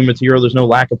lack of new material, there's no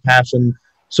lack of passion.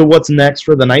 So what's next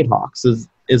for the Nighthawks? Is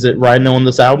it riding on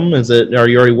this album? Are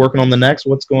you already working on the next?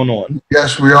 What's going on?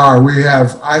 Yes, we are.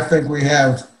 I think we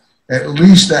have at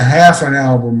least a half an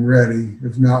album ready,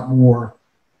 if not more.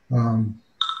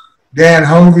 Dan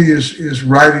Hovey is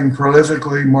writing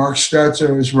prolifically. Mark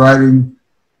Stutzo is writing.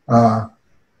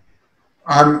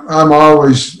 I've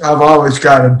always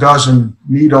got a dozen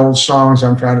neat old songs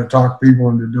I'm trying to talk people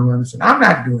into doing. I said, I'm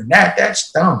not doing that.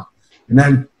 That's dumb. And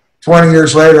then 20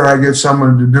 years later, I get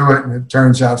someone to do it, and it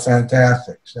turns out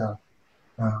fantastic. So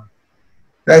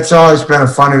that's always been a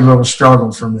funny little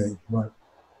struggle for me. But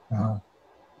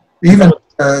even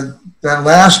that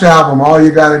last album, All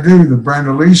You Gotta Do, the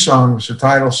Brenda Lee song was the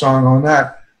title song on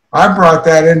that. I brought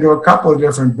that into a couple of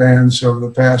different bands over the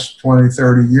past 20,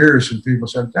 30 years, and people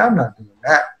said, I'm not doing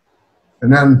that.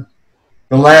 And then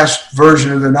the last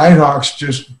version of the Nighthawks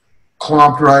just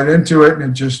clomped right into it, and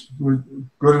it just was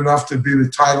good enough to be the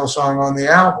title song on the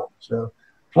album. So,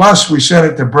 plus we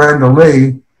sent it to Brenda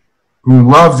Lee, who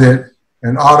loved it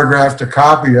and autographed a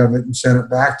copy of it and sent it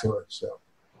back to her. So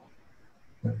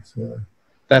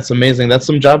that's amazing. That's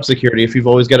some job security if you've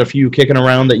always got a few kicking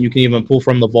around that you can even pull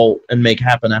from the vault and make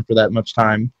happen after that much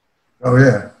time. Oh,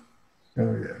 yeah.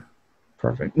 Oh, yeah.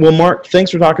 Perfect. Well, Mark, thanks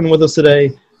for talking with us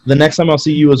today. The next time I'll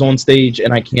see you is on stage,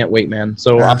 and I can't wait, man.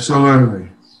 So absolutely.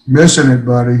 Missing it,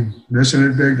 buddy. Missing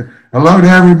it big. Hello to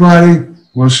everybody.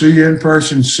 We'll see you in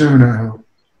person soon, I hope.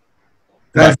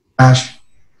 Thanks, Josh.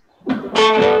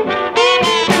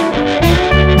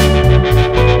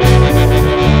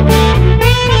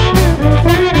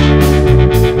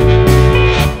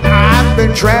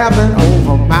 Traveling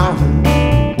over mountains,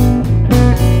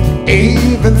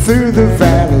 even through the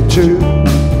valley too.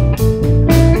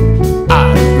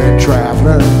 I've been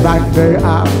traveling like day,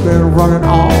 I've been running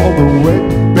all the way,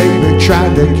 baby,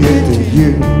 trying to get to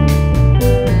you.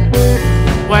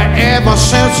 Well, ever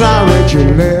since I read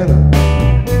your letter,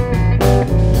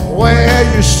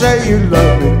 where you say you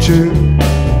love me too.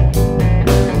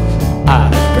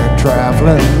 I've been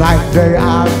traveling like day,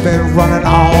 I've been running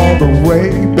all the way,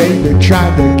 baby,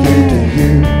 trying to get to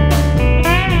you.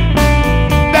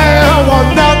 There was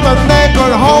nothing that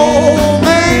could hold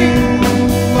me,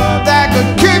 that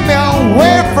could keep me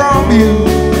away from you.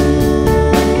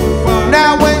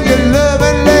 Now when you love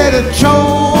and let it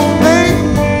show me,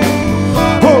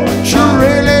 oh, you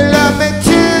really love me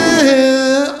too.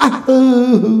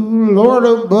 Oh, Lord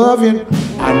above you,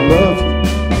 I love you.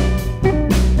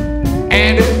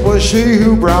 And it was she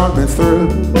who brought me through.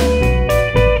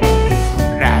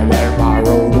 Now when my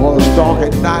road was dark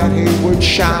at night, he would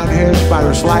shine his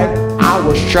brightest light. I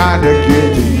was trying to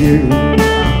get to you.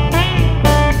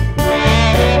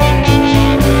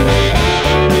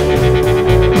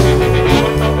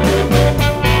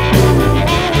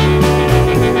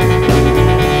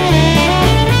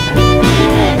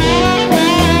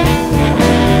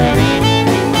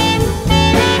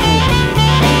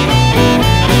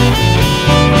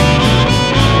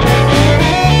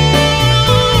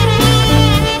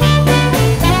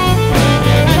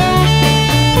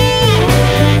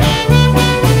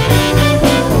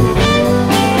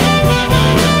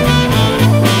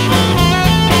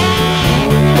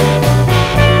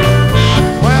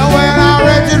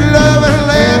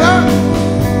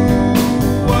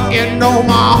 know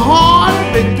my heart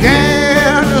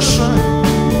began to sing.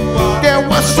 There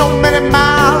was so many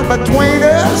miles between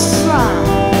us.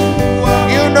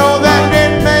 You know that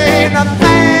didn't mean a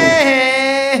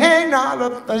thing, not a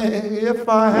thing. If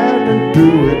I had to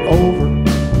do it over,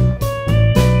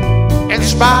 in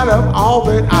spite of all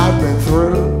that I've been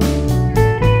through,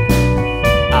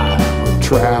 I would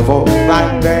travel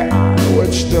like that. I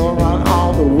would still run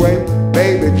all the way,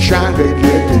 baby, trying to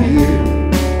get to you.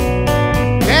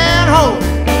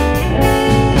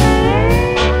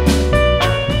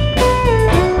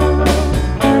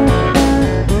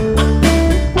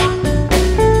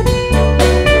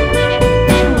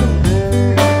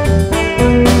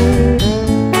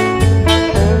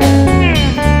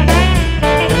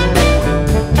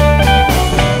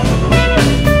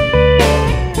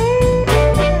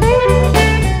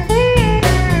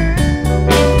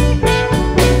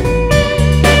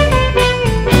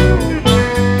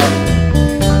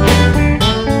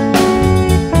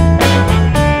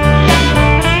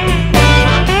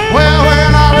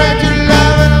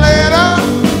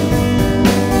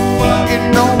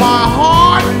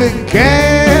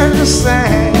 began to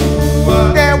sing.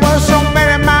 There were so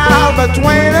many miles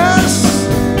between us.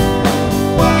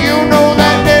 You know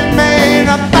that didn't mean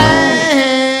a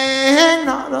thing,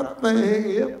 not a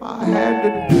thing, if I had to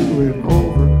do it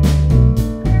over.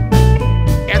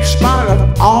 In spite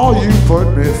of all you put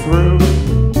me through,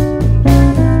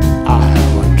 I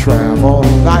would travel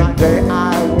like day,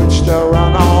 I would still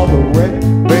run all the way,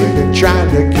 baby, trying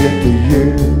to get to you.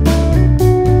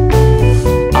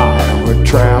 I would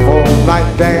travel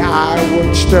like day, I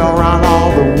would still run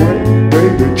all the way,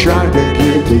 baby, trying to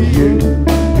get to you.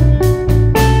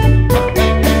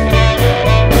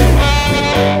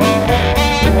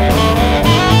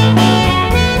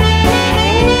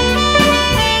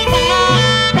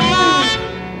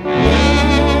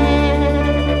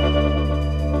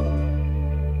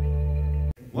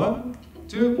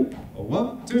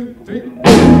 One, two, three.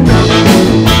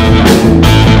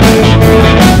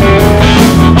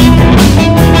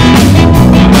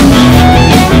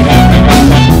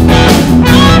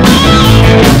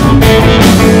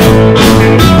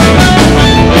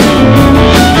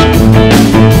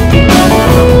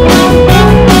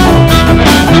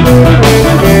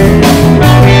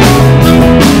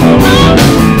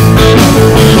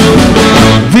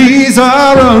 These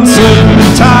are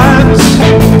uncertain times,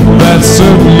 that's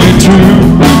certainly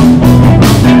true.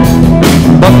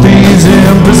 But these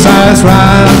imprecise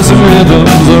rhymes and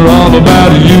rhythms are all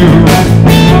about you.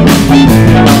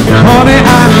 Honey,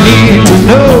 I need to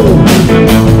know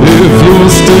if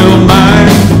you're still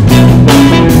mine.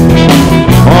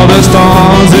 Are there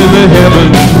stars in the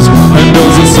heavens, and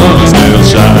does the sun still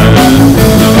shine?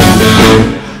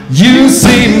 You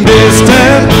seem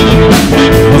distant,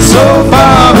 so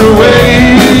far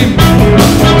away.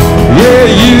 Yeah,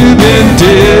 you've been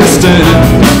distant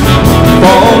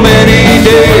for many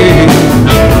days.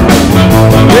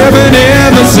 Living in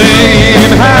the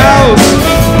same house,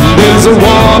 there's a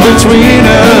wall between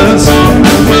us,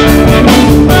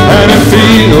 and it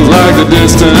feels like the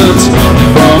distance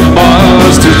from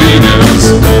Mars to Venus.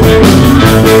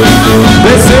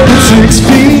 They say that 6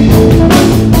 feet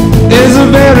is a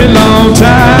very long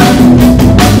time.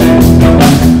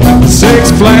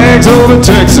 6 flags over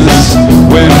Texas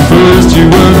when first you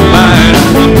were mine.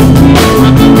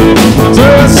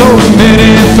 There's so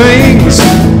many things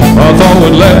I thought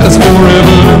would last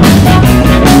forever,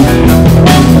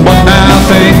 but now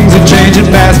things are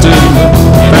changing faster,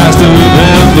 faster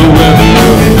than the weather.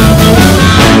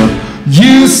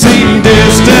 You seem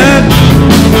distant,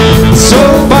 so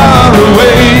far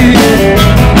away.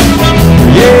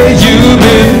 Yeah, you've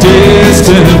been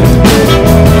distant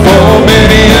for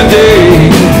many a day,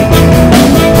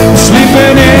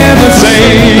 sleeping in the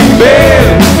same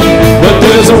bed, but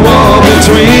there's a wall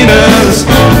between us,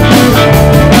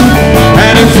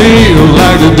 and it feels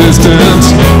like the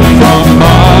distance from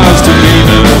Mars to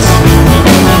Venus.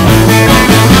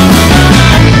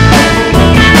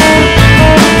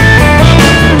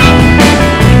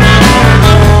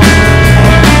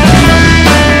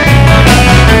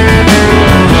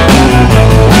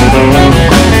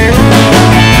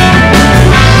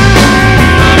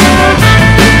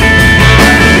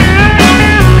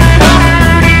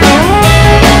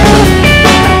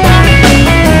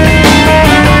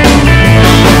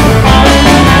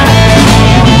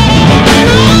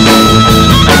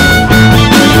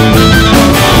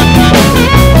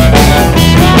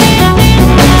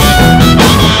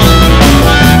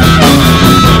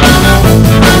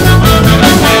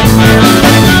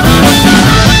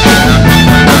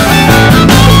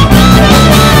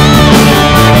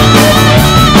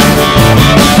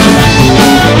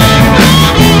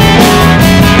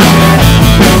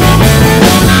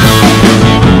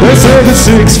 They say that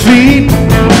 6 feet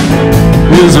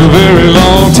is a very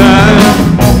long time.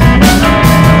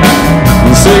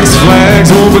 6 flags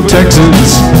over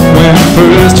Texas when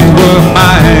first you were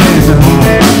mine.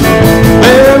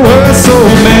 There were so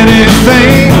many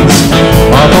things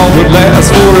I thought would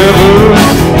last forever,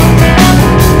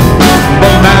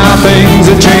 but now things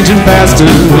are changing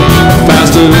faster,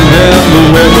 faster than the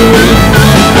weather.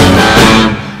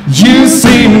 You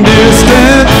seem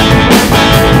distant,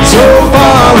 so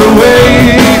far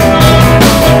away.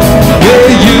 Yeah,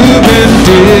 you've been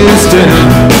distant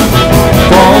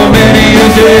for many a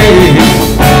day,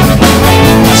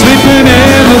 sleeping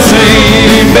in the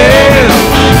same bed,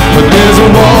 but there's a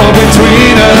wall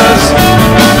between us,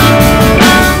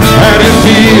 and it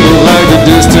feels like the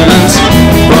distance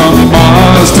from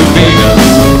Mars to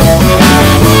Venus.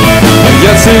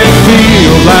 Yes, it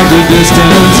feels like the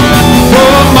distance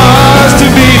from Mars to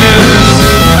Venus.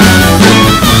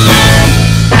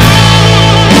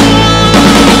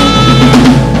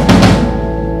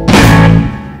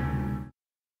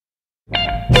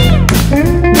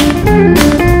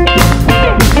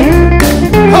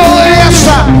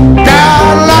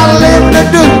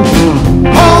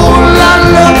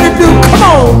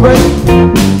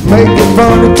 make it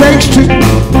fun it takes two.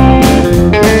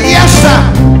 Yes, I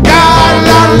got a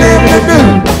lot of living to do.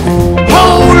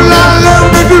 Whole lot of love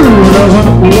to do.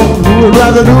 Who would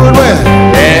rather do it with?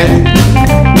 Yeah.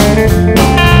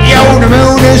 Yo, the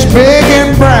moon is big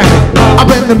and bright up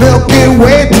in the Milky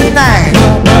Way tonight.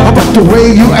 But the way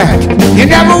you act, you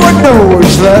never would know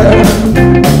it's there.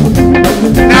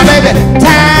 Now, baby,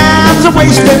 time's a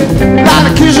wasting. A lot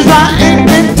of kisses I ain't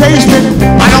been tasting.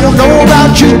 I don't know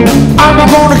about you, I'm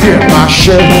gonna get my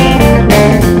share.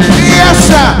 Yes,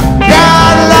 I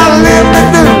got a lot of living to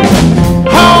do.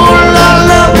 Whole lot of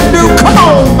love to do. Come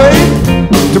on, baby.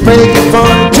 To make it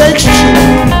fun, it takes two.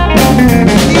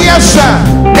 Yes, I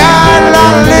got a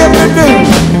lot of living to do.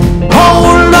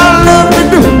 Whole lot of love to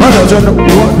do. But there's no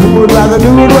one who would rather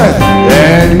do it with.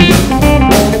 And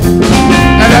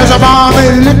there's a balmy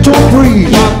little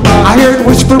breeze I hear it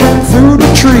whispering through the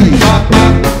trees.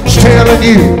 It's telling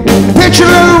you, picture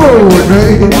a little road,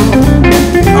 baby.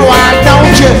 Why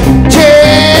don't you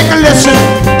take a listen?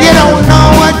 You don't know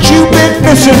what you've been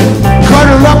missing.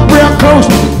 Cuddle up real close,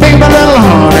 be my little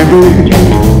honey, baby.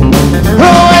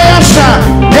 Oh, yes, I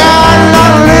got a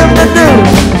lot of living to do.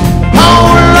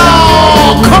 Oh,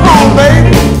 Lord, come on,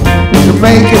 baby. To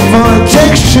make it fun, it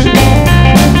takes two.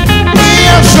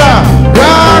 Yes, I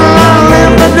got a lot of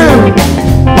living to do.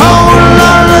 Oh, a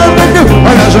lot of living to do.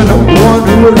 And there's no one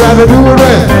who would rather do it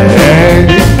with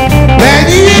than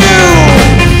you.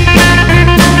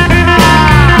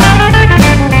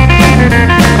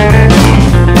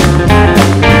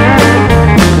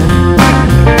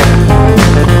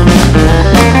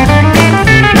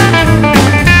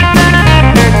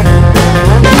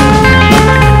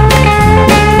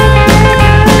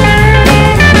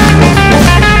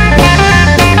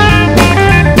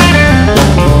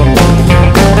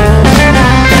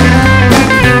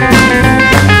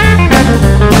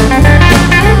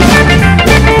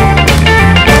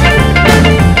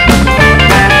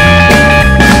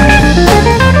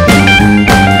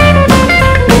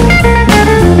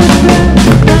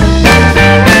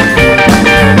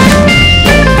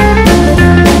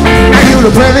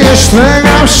 Thing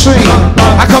I've seen.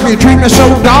 How come you treat me so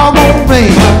doggone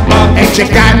mean? Ain't you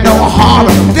got no heart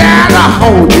down to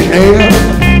hold you near?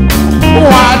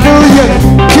 Why do you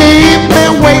keep me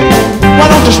waiting? Why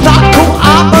don't you start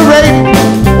cooperating?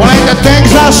 Well, ain't the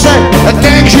things I say the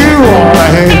things you ought to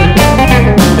hate?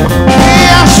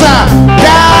 Yes, I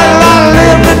got a lot of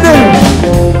living to do.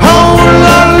 Whole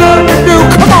lot of love to do.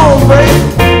 Come on, baby.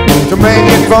 To make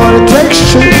it fun, it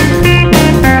takes two.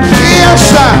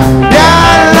 Yes, I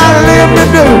got a lot of living to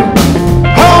do.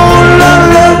 Whole lot of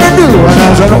love to do. And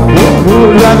I said, who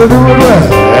would rather do it with?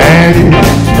 And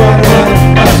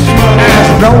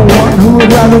there's no one who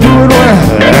would rather do it